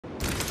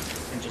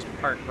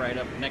park right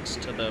up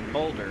next to the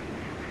boulder.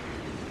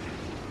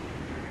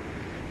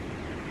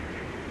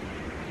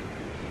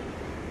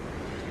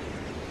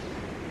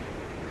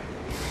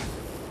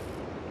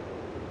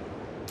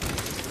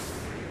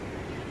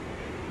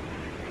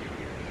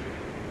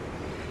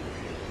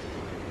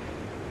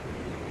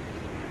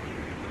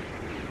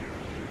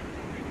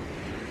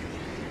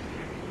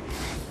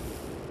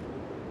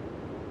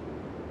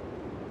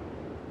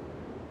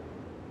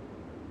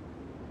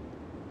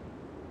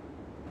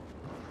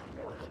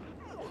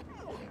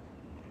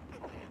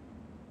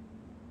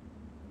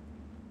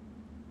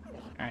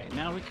 Alright,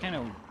 now we kind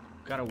of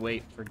gotta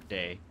wait for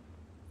day.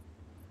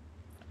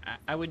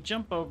 I would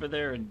jump over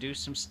there and do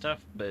some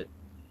stuff, but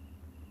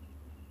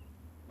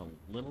a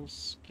little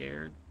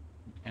scared.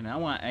 And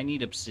I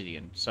need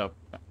obsidian, so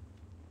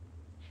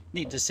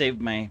need to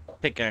save my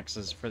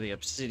pickaxes for the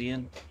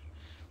obsidian,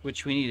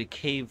 which we need a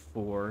cave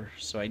for,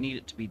 so I need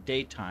it to be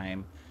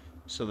daytime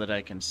so that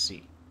I can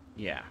see.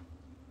 Yeah.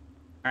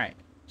 Alright,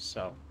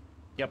 so,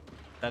 yep,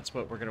 that's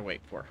what we're gonna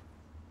wait for.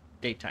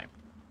 Daytime.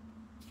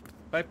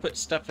 If I put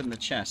stuff in the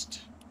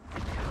chest...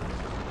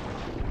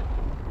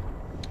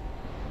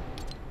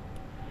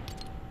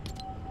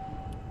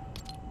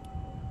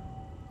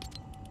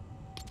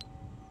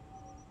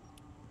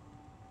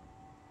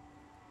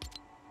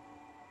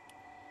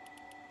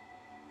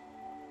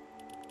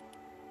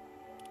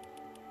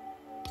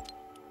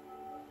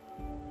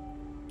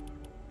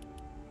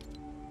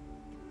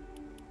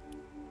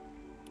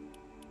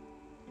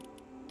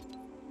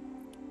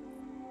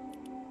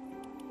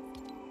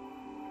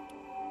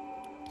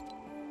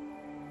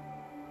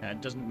 It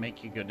doesn't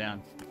make you go down.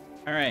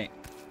 Alright.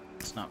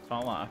 Let's not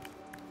fall off.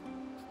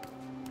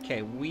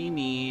 Okay, we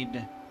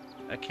need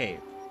a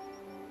cave.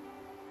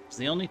 It's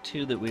the only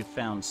two that we've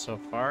found so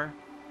far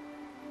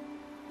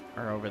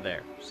are over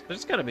there. So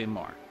there's got to be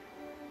more.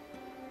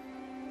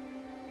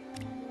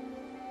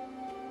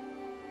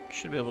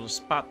 Should be able to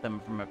spot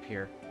them from up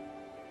here.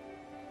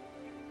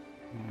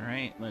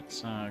 Alright,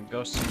 let's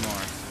go some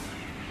more.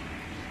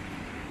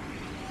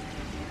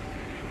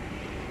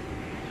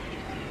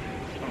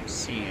 Don't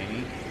see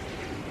any.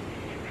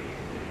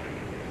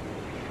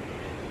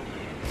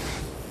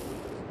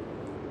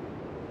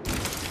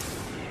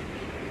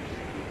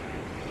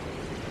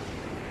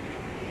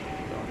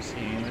 Don't see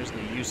any. There's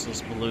the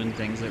useless balloon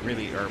things that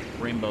really, or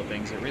rainbow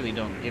things that really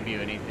don't give you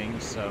anything,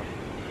 so...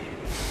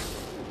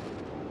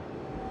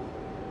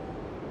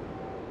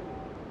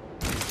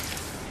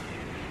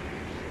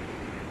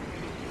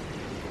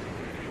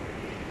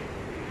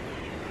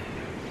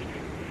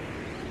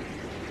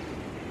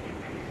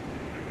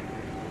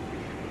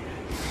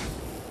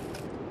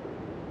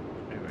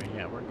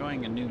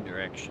 going a new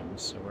direction,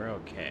 so we're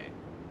okay.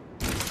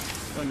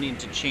 Don't need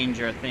to change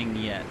our thing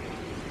yet.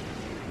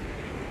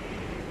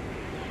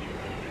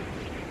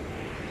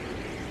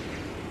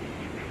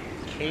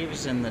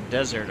 Caves in the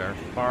desert are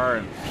far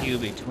and few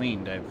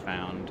between, I've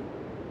found.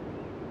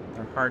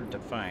 They're hard to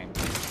find.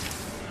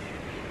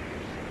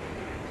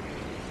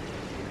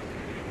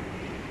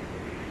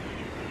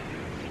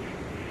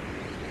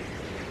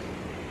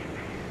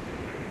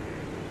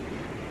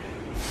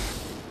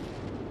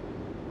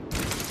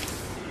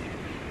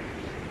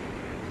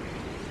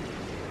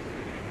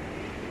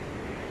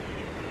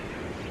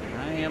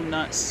 I'm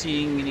not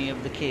seeing any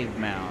of the cave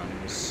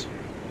mounds.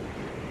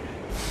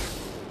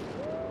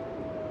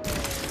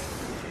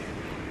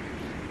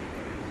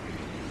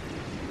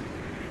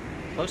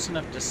 Close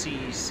enough to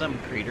see some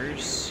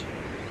critters.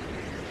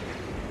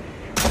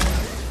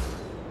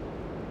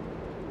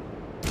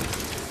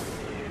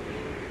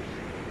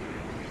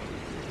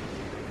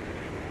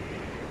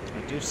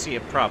 I do see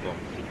a problem.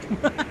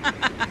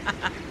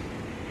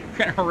 We're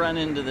gonna run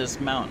into this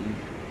mountain.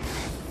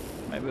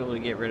 Might be able to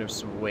get rid of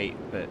some weight,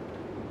 but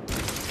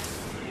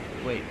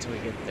wait till we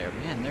get there.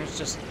 Man, there's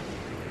just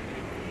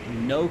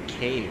no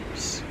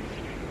caves.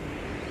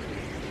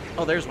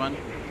 Oh, there's one.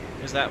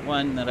 Is that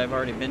one that I've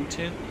already been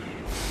to?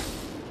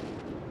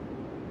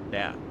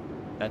 Yeah,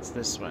 that's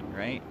this one,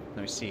 right?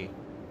 Let me see.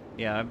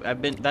 Yeah,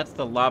 I've been... That's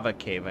the lava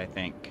cave, I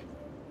think.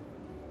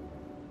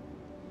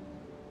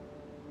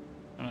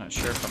 I'm not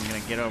sure if I'm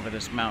going to get over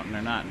this mountain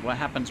or not. What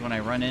happens when I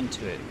run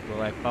into it?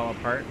 Will I fall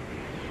apart?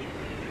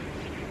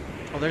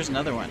 Oh, there's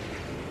another one.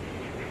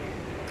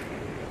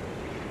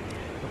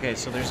 Okay,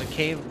 so there's a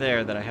cave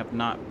there that I have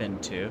not been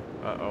to.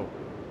 Uh-oh.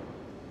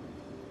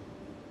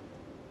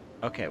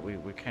 Okay, we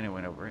kind of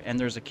went over. And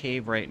there's a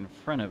cave right in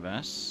front of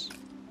us.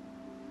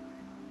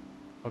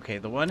 Okay,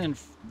 the one in...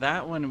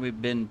 That one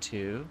we've been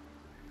to.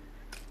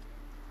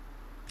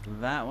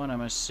 That one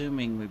I'm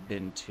assuming we've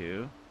been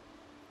to.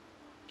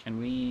 Can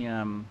we,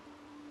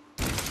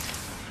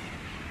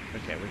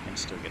 Okay, we can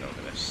still get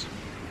over this.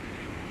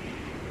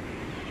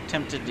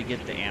 Tempted to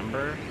get the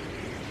amber.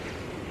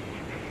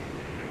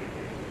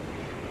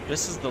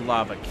 This is the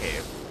lava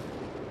cave.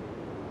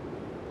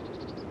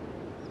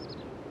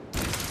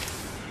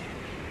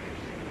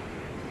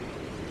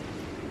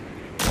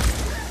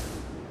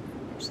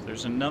 So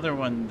there's another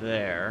one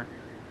there.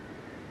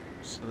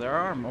 So there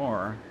are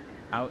more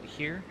out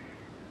here.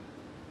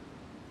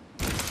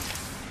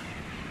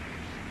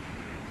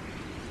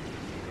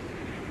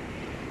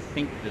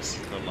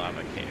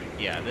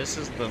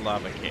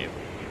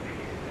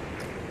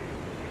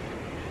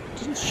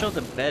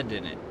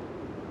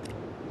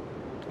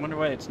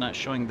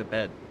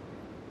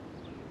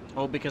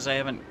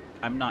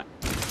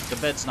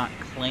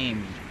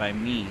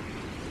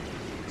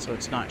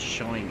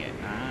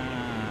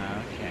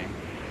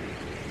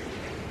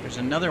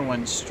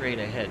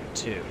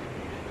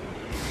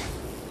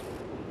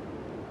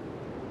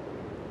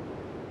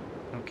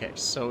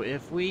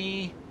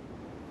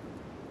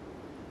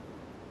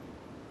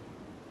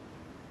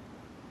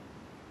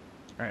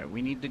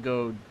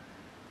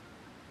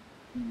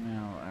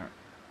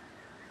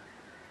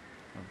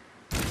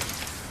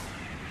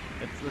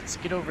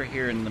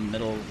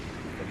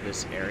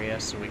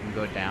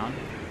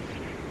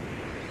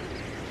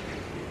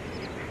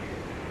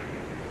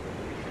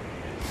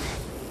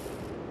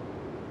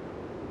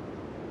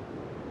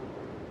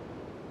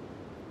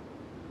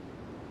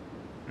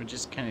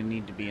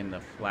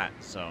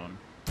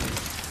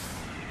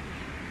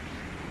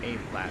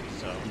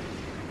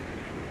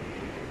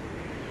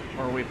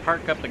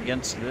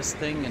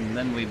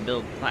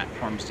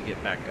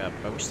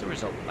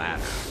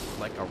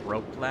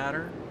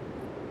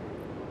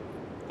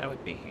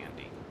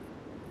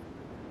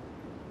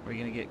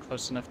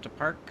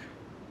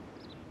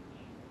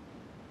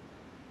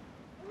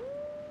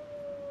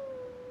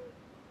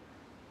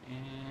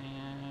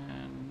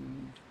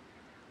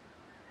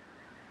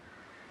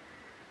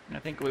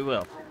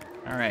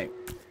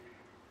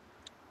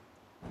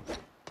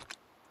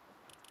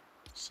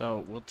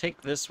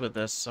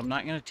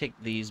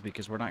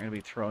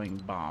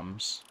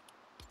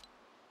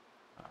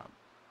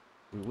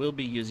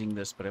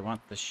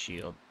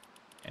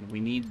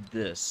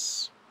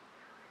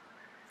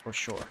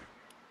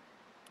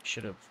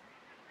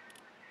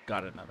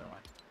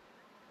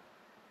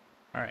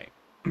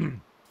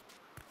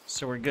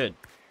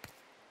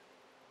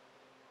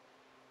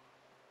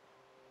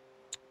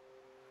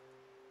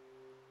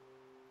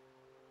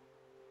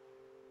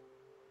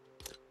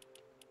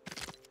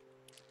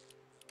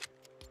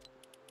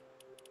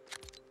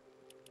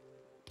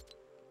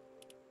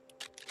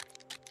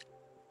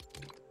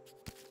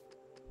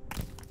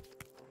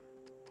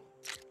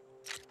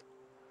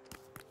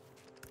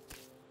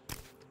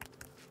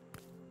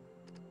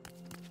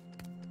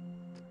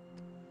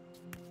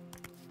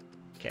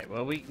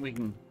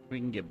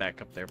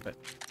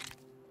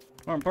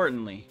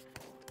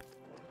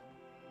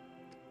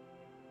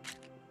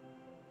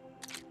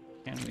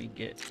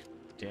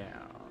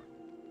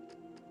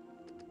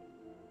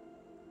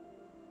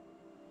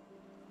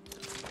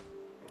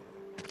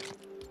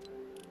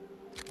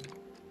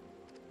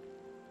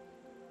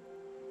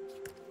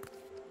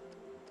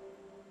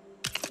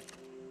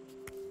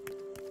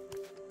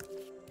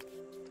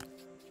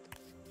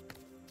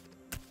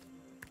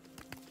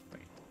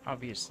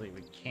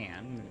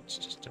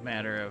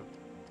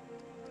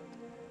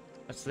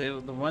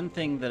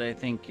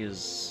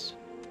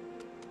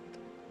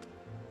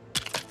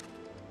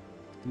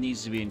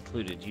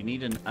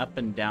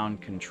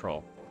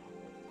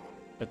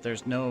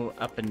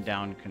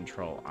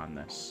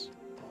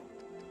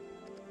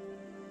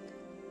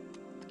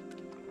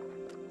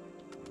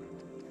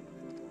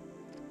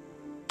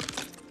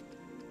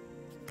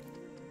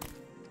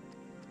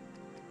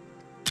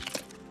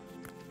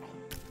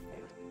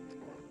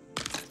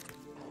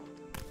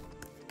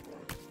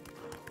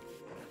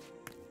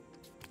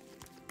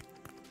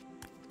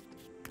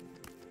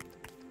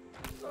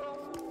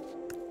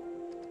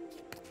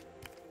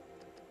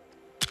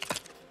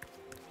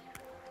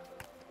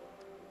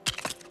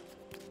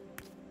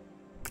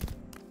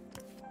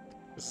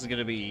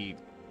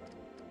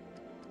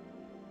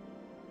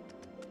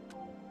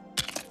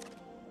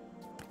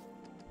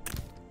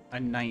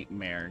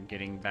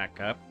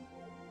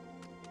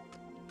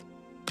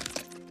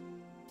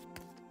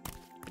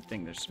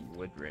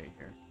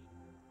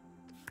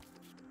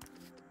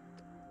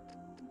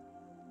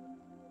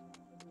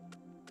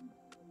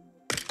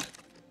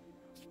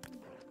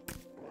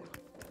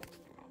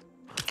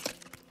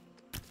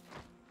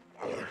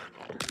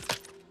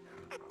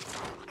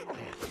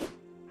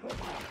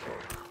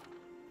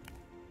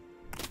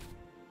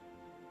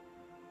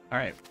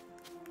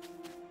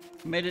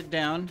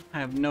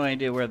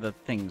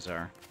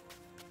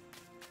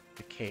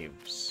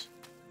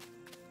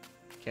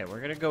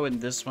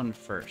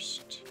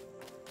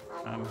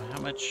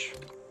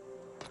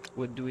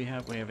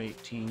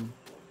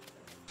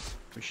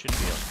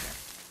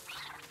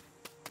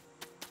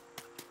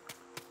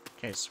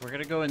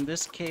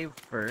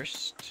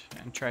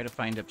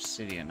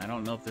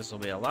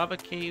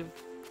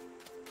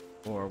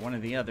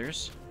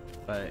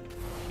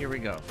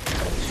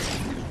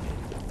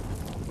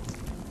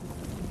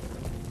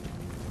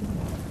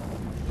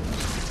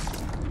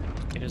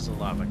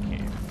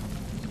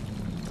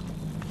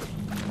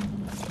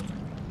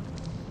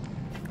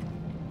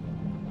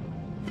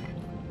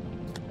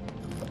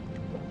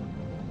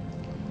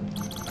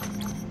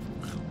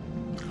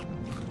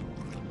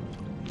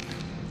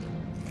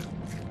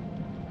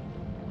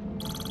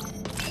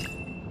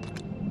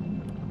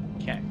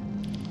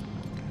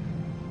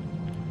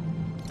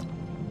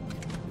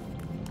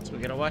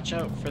 we gotta watch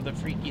out for the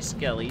freaky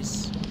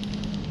skellies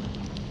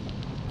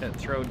that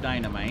throw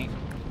dynamite.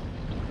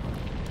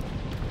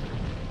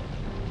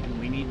 And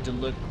we need to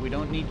look, we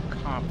don't need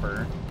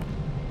copper.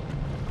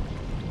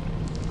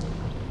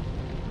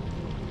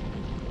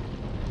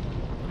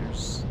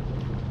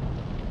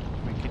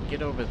 We could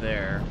get over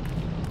there.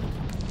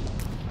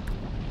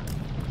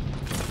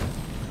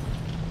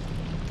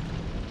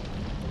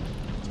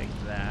 Take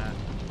that.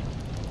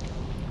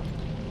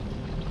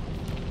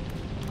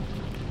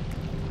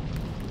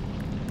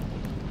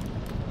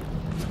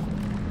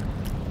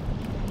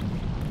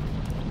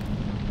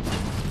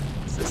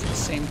 Is this the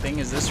same thing?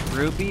 Is this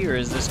ruby or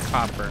is this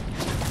copper?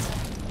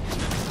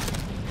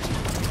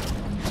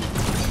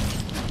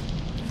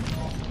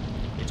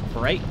 It's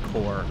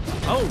Brightcore.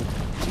 Oh!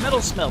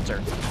 Metal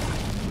smelter.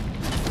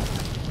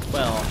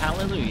 Well,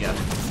 hallelujah.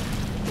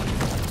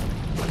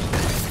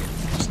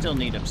 Still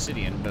need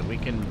obsidian, but we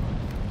can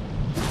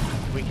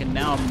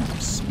now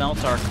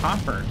smelt our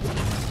copper.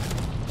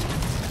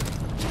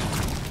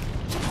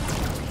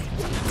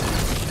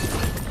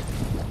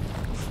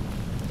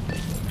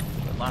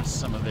 We lost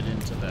some of it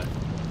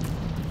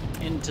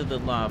into the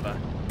lava.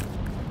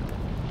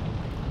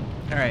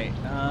 All right,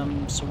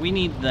 so we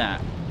need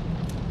that.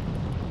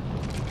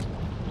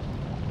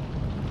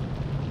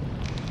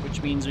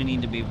 Which means we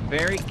need to be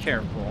very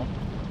careful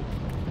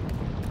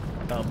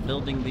about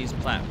building these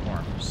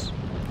platforms.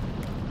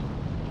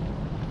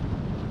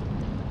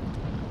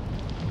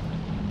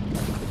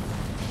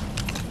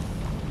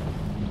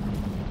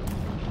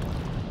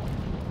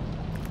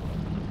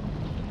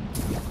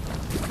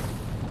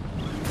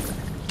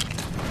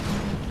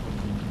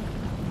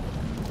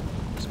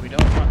 So we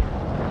don't want...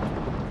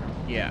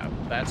 Yeah,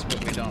 that's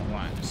what we don't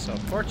want. So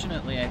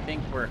fortunately, I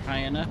think we're high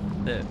enough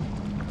that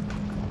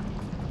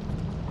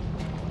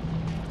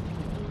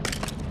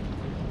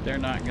they're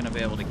not going to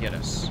be able to get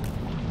us.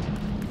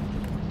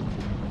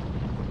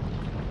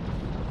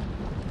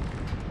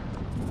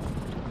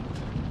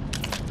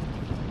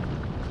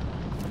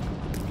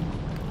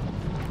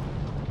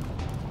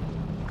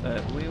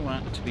 But we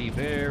want to be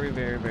very,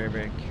 very, very,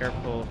 very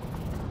careful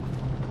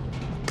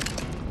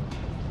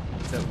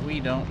that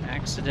we don't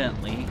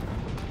accidentally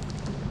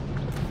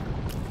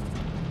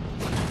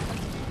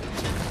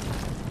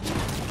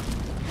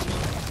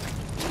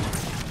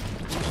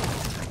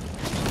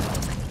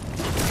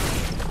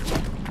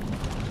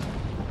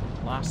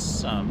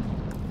some.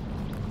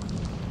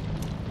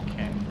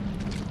 Okay.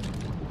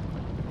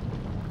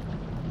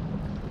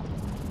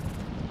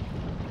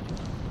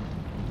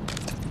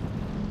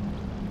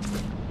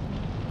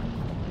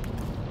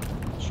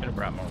 Should have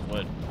brought more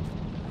wood.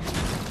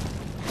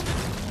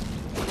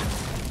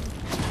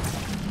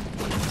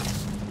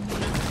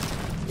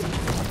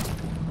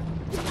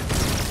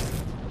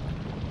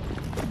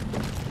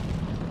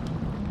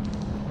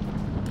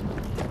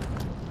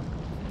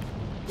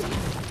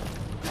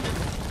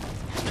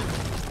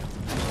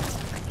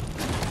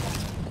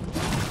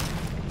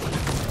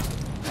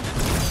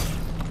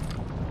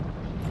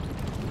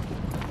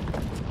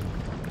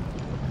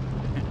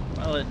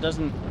 Well, it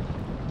doesn't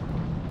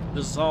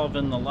dissolve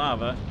in the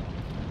lava.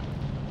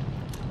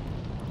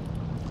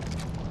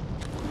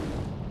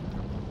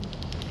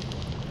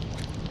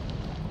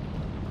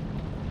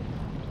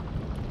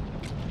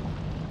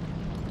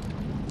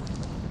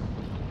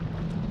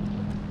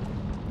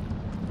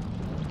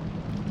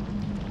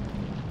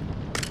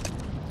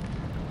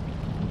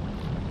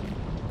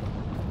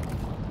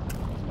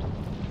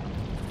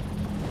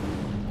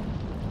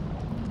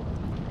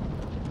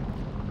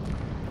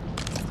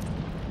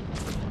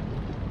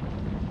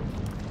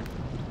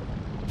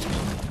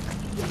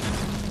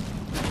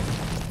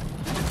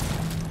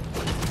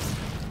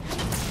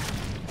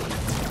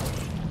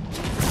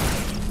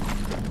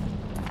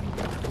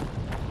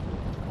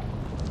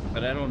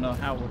 But I don't know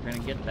how we're going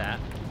to get that.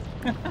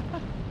 I'm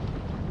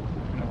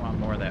going to want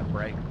more of that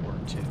bright core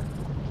too.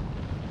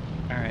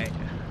 Alright.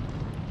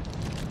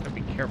 Gotta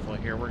be careful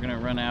here. We're going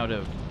to run out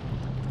of...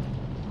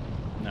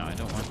 No, I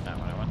don't want that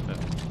one. I want the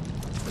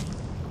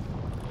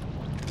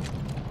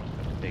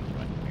big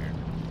one here.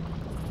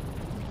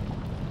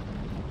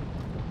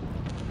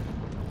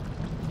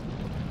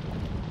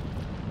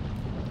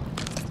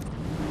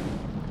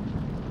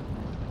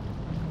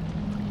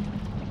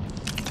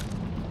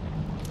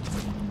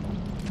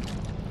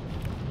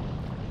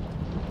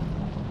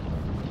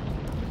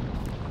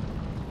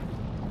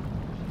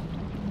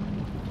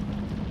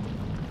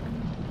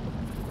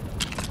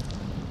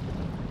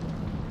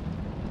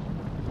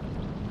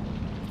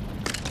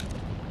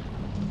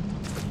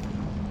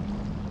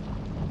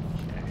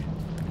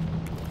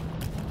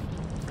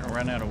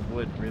 Run out of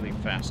wood really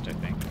fast, I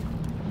think.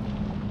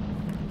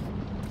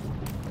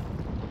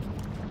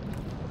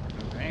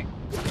 Okay.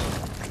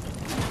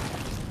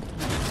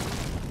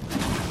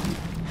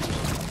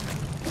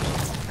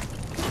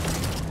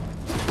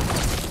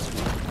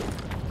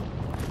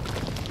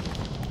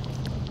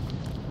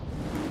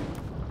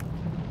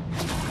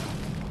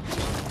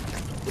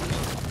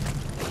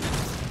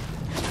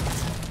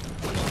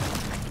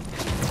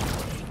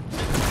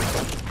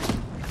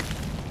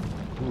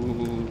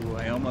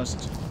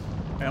 almost...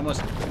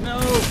 No!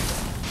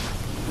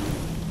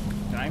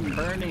 I'm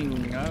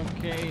burning.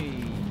 Okay.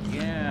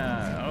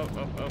 Yeah. Up.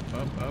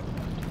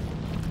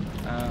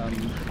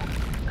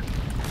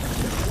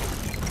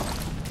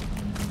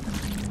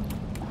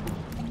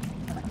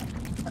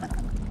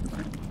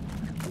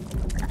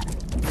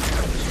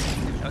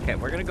 Okay,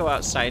 we're gonna go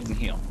outside and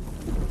heal.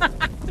 I'm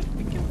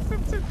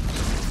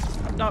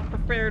not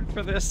prepared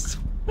for this.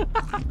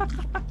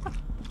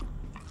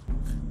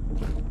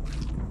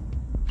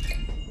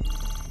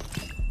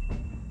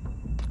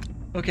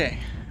 Okay.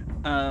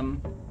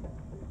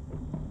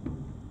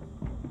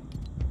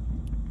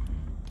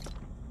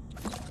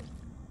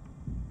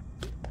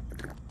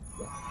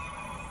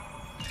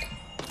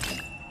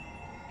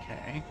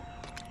 Okay.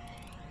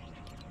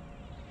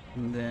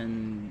 And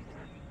then...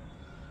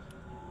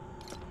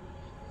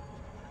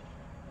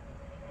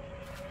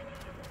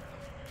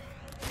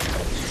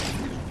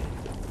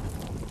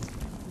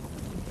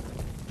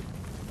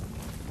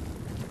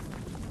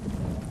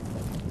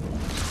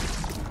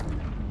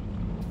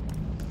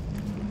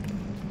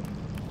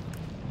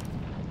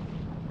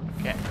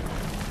 Okay.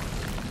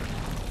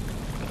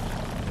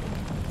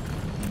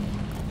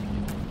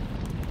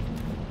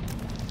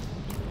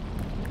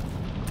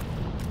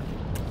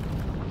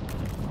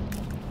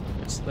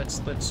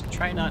 Let's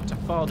try not to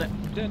fall down.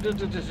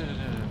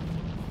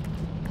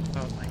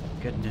 Oh my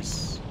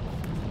goodness.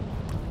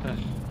 Ugh.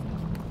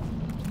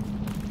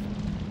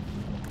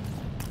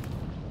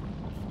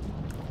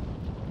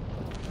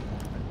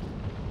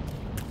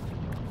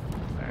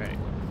 Alright.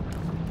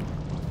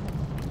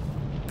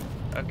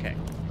 Okay.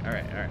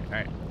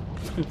 Alright.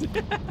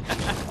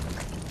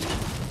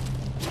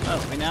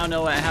 Oh, we now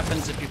know what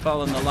happens if you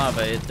fall in the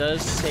lava. It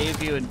does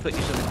save you and put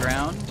you to the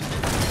ground.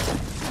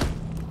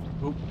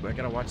 Oop, I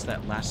gotta watch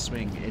that last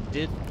swing. It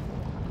did...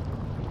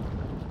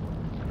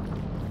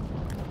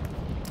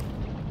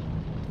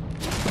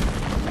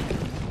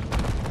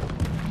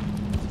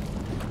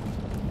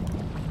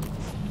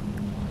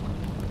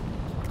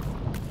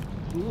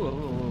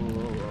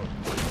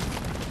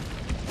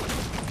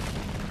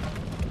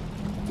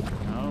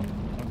 No,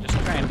 I'm just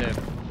trying to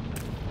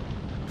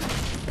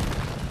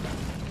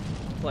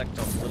collect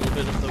a little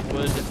bit of the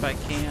wood if I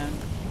can.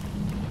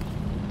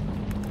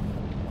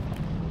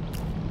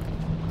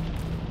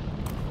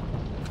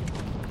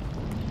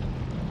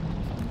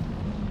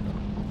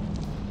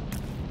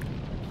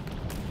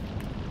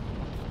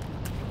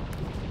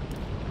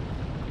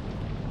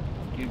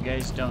 You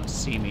guys don't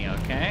see me,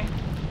 okay?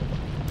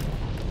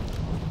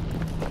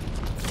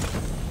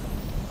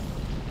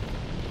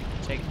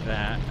 Take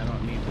that. I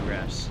don't need the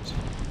rest.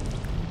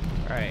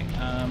 Alright,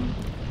 at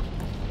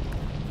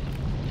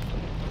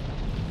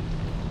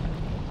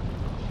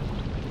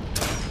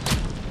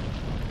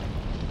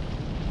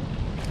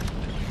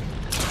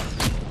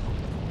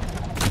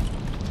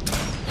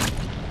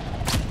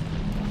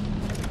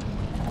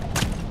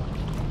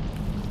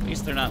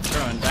least they're not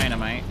throwing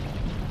dynamite.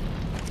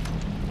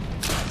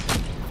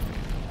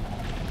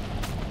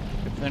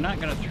 If they're not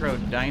gonna throw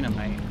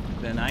dynamite,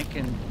 then I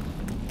can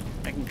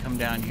come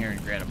down here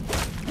and grab them.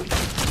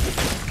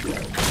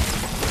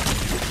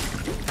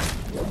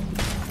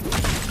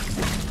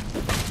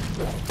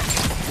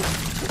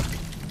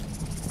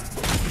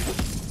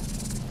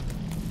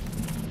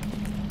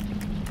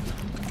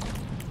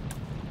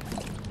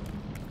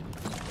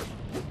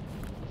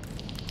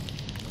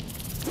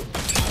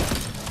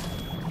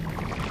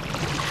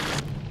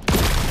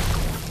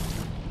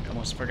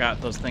 Almost forgot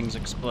those things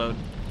explode.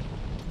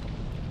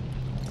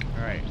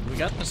 Alright, we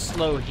got the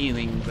slow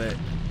healing, but...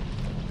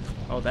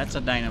 Oh, that's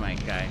a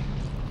dynamite guy.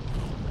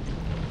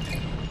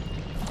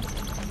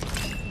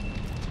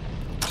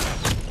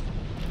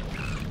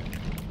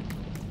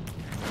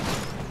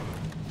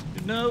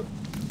 Nope.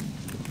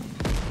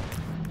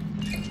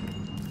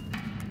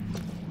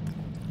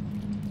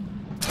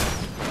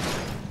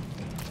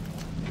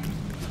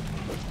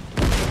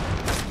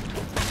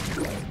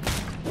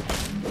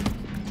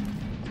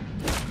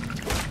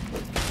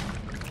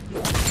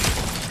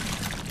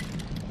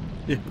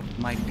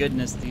 My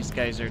goodness, these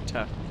guys are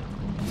tough.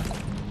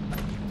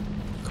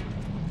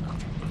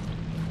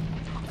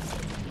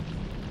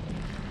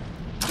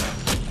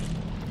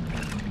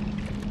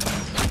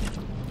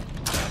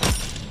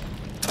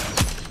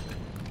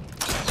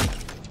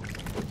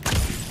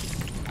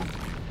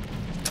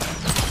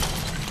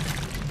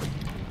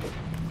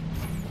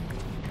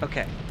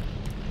 Okay.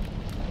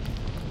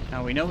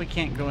 Now we know we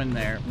can't go in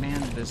there.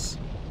 Man, this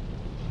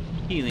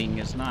healing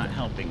is not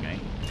helping me.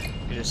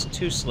 It is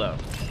too slow.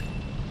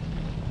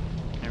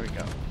 There we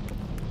go.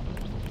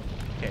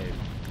 Okay,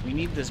 we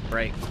need this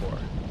Brightcore.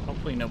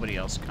 Hopefully nobody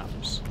else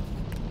comes.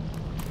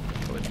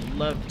 I would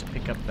love to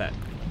pick up that.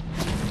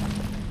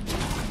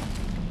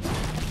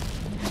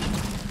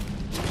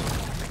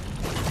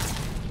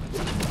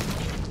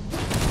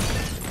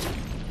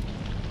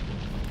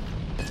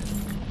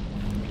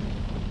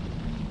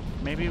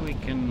 Maybe we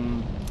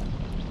can...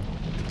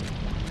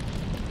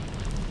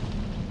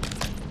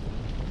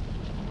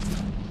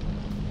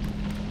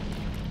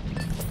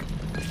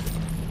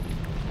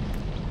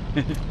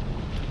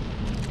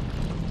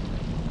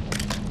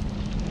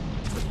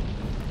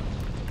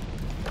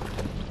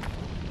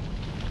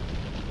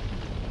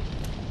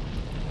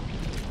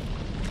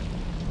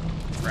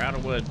 We're out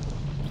of wood.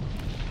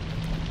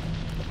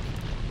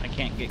 I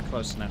can't get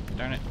close enough.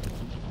 Darn it.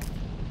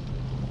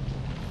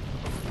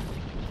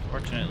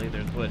 Fortunately,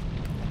 there's wood.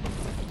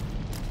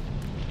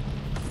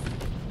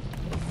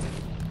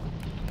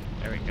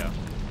 There we go.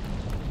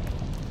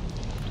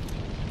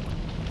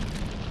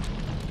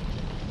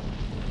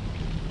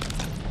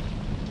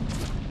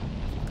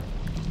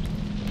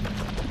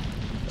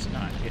 Let's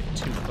not get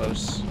too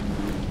close.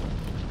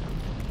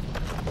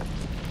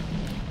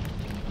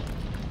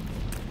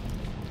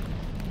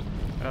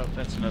 Oh,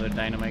 that's another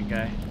dynamite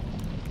guy.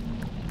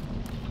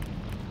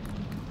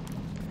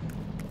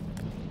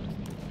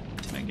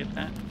 Can I get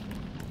that?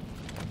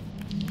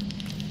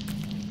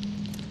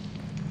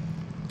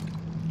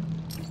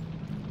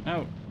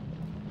 Oh.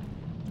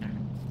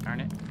 Darn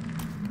it.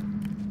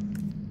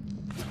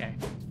 Okay.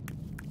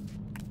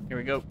 Here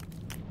we go.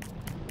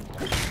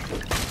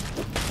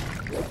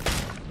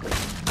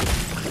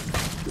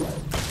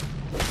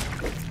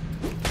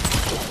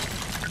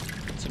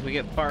 So if we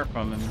get far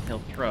from him, he'll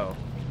throw.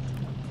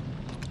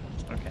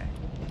 Okay.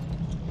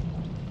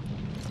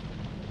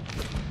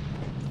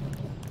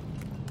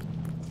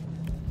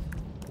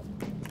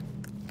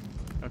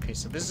 Okay,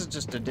 so this is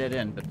just a dead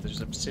end, but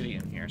there's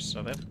obsidian here,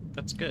 so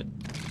that's good.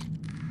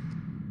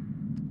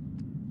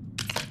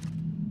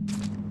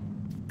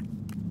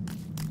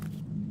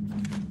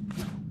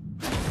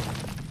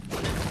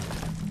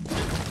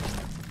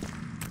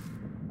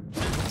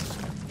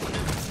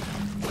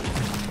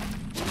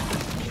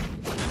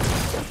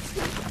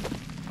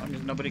 As long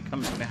as nobody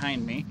comes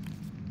behind me.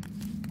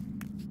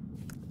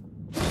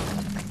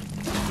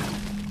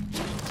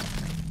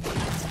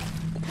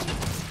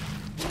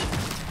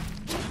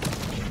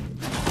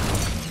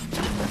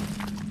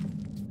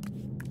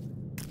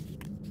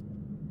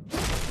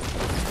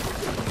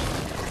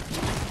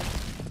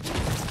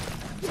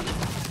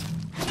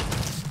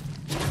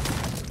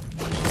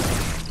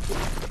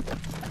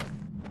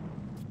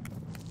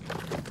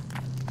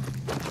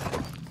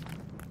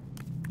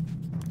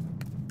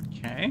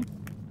 Okay.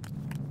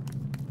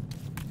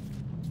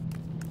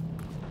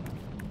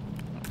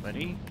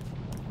 Nobody.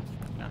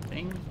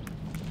 Nothing.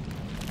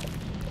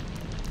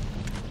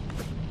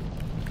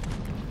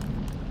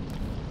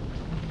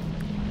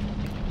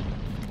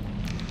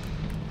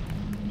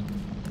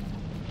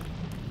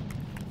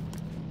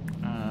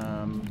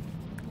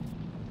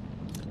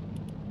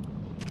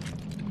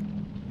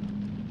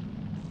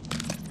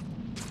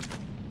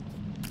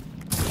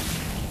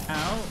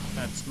 Ow,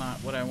 that's not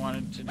what I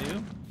wanted to do.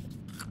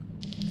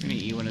 I'm gonna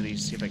eat one of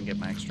these, see if I can get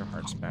my extra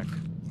hearts back.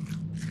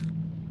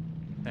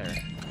 There,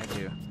 I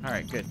do.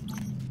 Alright, good.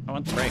 I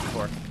want the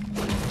Brightcore.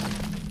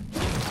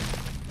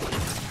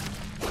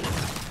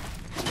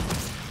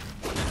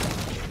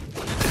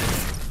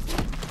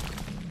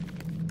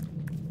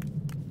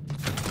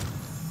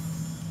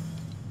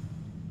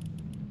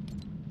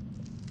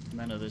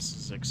 None of this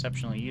is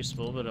exceptionally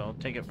useful, but I'll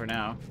take it for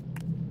now.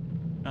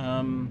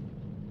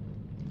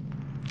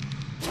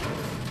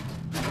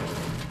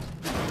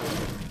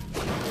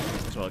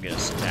 So I'll get a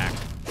stack.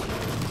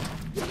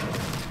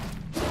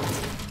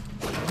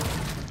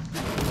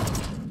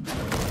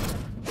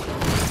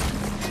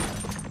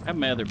 I have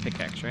my other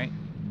pickaxe, right?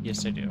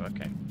 Yes, I do.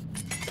 Okay.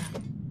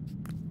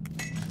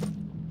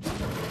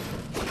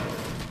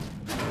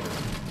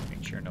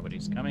 Make sure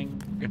nobody's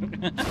coming.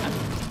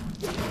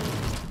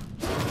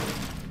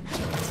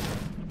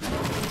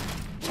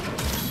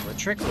 The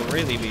trick will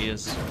really be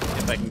is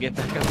if I can get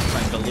back up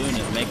my balloon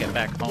and make it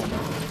back home.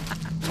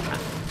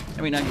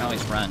 I mean, I can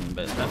always run,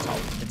 but that's all.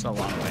 It's a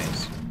long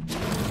ways.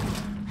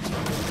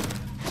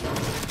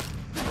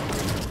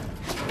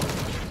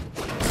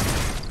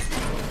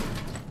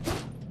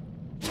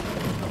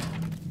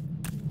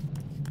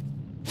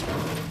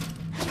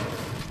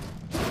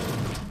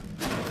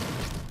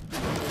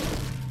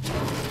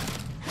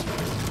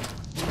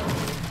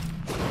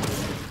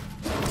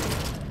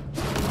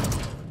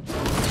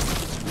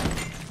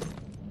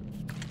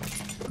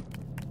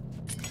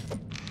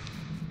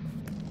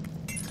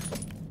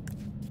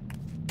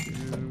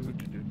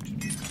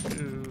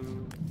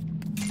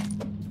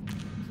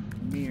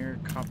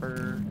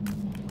 Copper.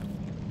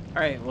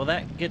 Alright, well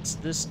that gets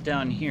this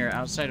down here,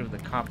 outside of the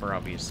copper,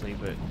 obviously,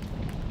 but...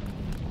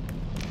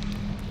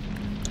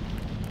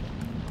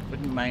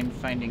 wouldn't mind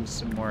finding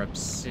some more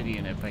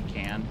obsidian if I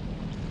can.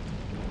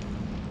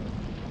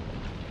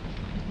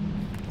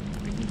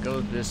 We can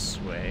go this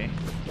way.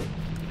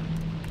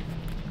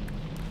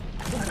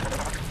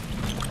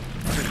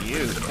 For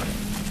you.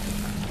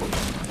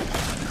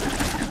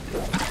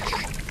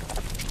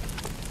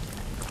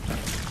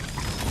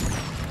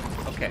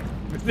 Okay.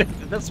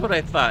 That's what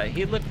I thought.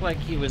 He looked like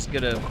he was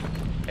gonna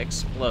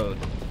explode.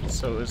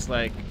 So it was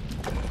like,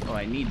 oh,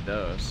 I need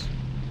those.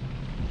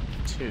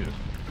 2.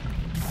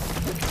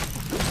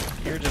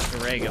 You're just a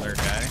regular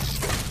guy.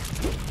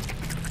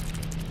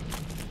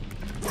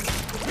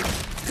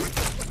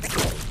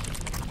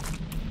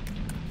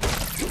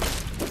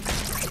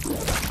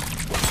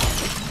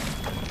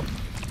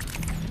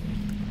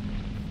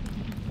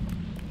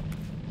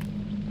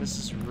 This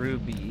is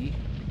Ruby.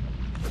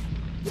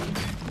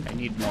 I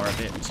need more of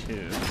it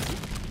too.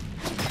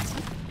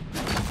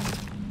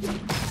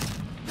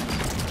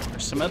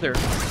 There's some other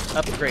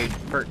upgrade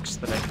perks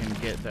that I can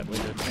get that would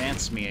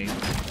advance me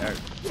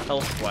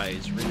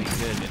health-wise really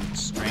good in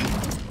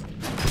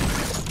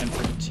strength and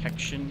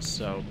protection,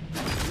 so...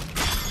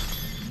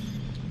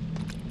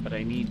 But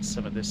I need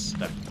some of this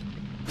stuff.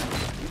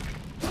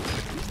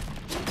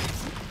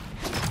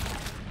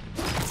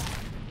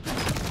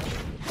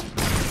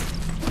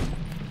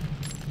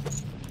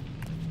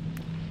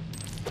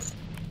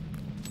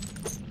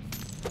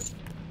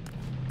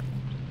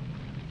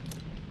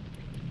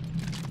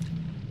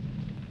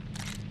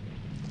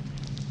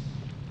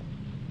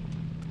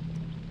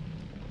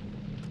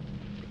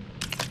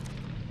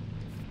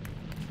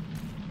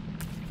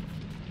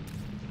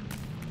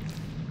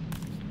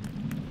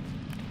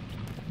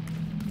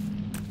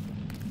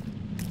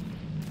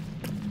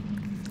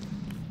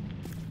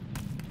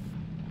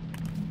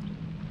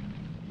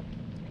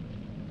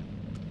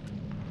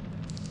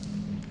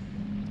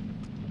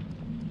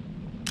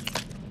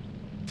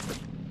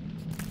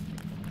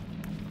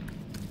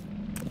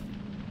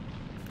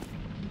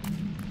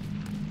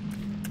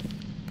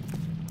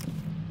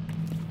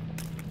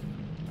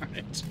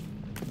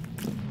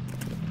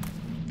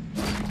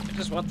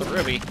 I just want the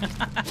ruby.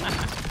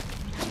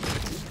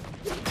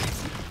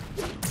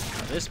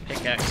 This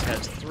pickaxe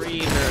has 3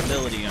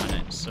 durability on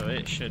it, so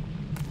it should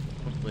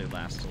hopefully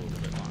last a little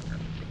bit longer.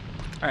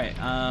 Alright,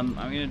 I'm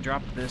gonna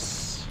drop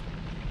this.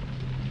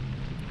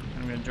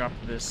 I'm gonna drop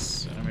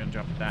this, and I'm gonna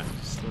drop that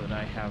so that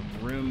I have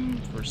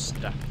room for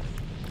stuff.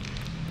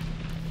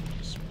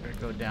 So we're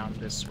gonna go down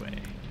this way.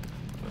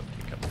 We'll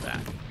pick up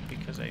that,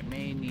 because I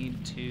may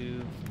need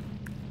to...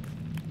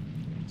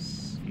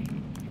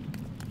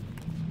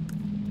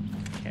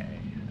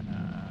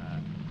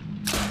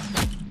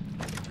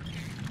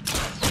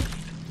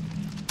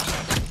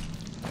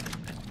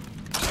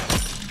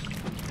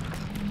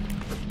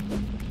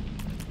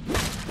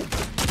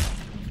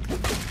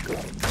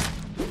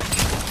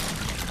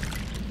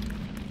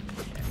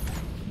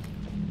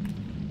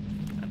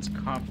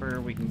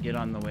 we can get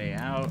on the way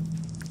out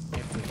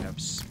if we have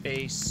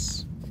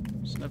space.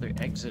 There's another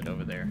exit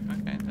over there.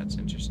 Okay, that's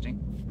interesting.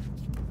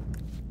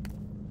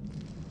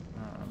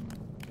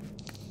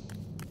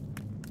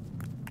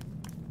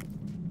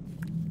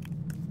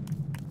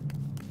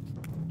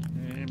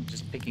 I'm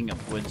just picking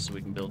up wood so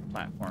we can build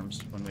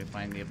platforms when we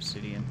find the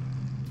obsidian.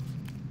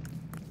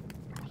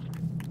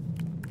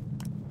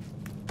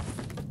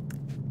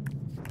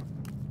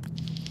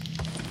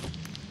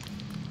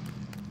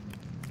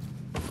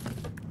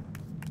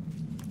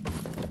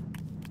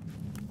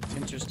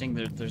 Interesting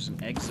that there's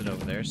an exit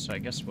over there, so I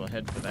guess we'll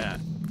head for that.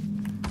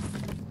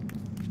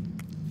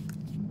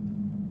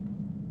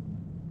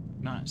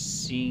 Not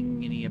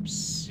seeing any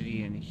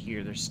obsidian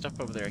here. There's stuff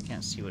over there. I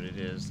can't see what it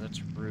is.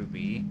 That's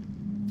ruby.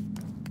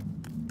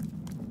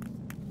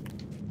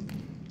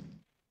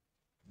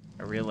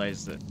 I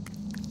realize that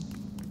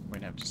we're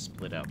gonna have to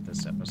split out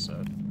this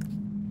episode.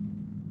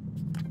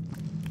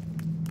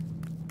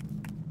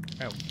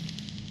 Oh.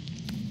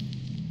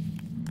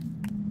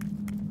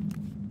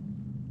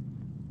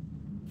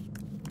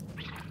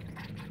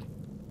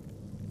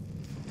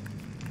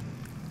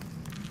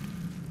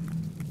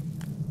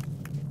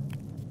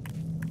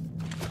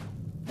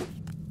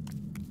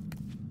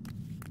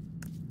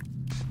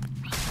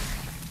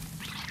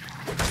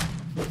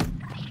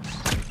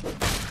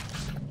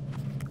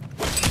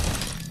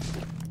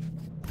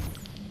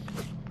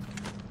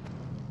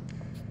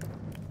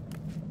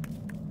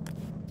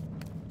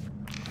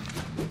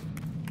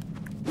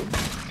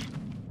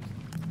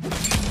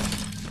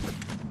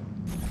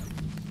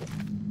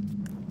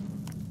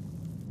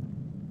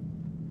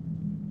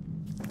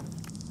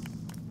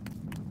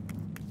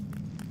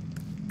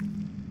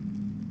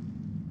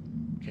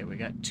 We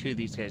got 2 of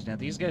these guys. Now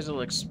these guys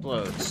will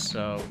explode,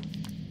 so...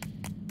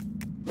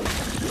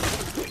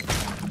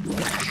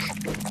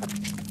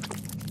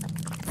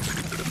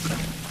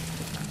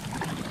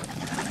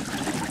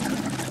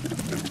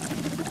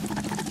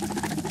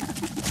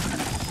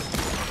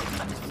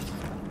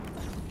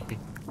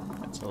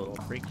 That's a little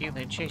freaky.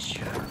 They chase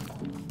you.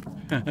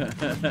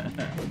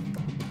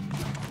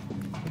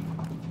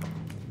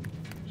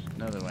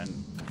 Another one.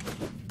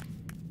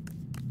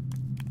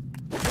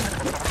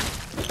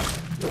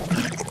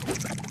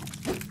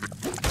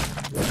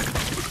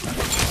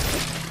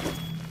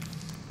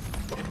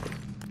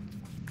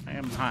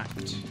 Hot.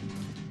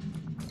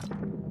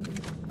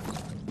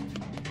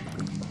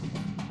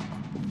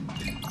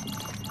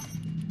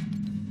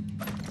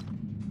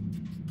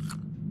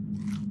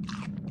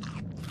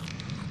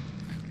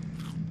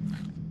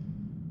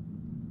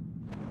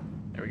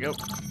 There we go.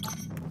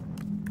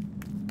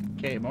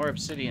 Okay, more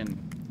obsidian.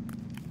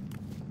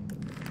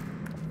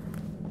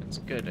 That's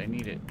good, I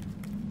need it.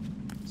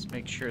 Let's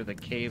make sure the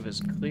cave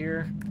is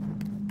clear.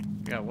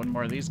 We got one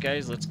more of these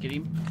guys, let's get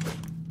him.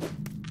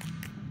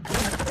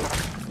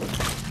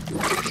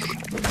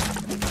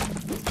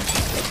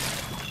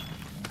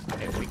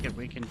 Okay,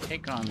 we can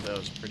take on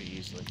those pretty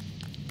easily.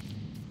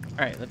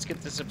 Alright, let's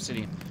get this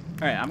obsidian.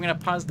 Alright, I'm going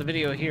to pause the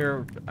video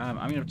here. I'm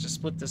going to have to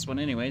split this one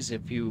anyways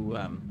if you,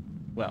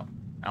 well,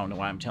 I don't know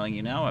why I'm telling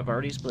you now. I've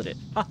already split it.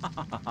 Ha ha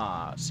ha ha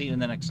ha. See you in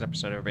the next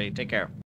episode, everybody. Take care.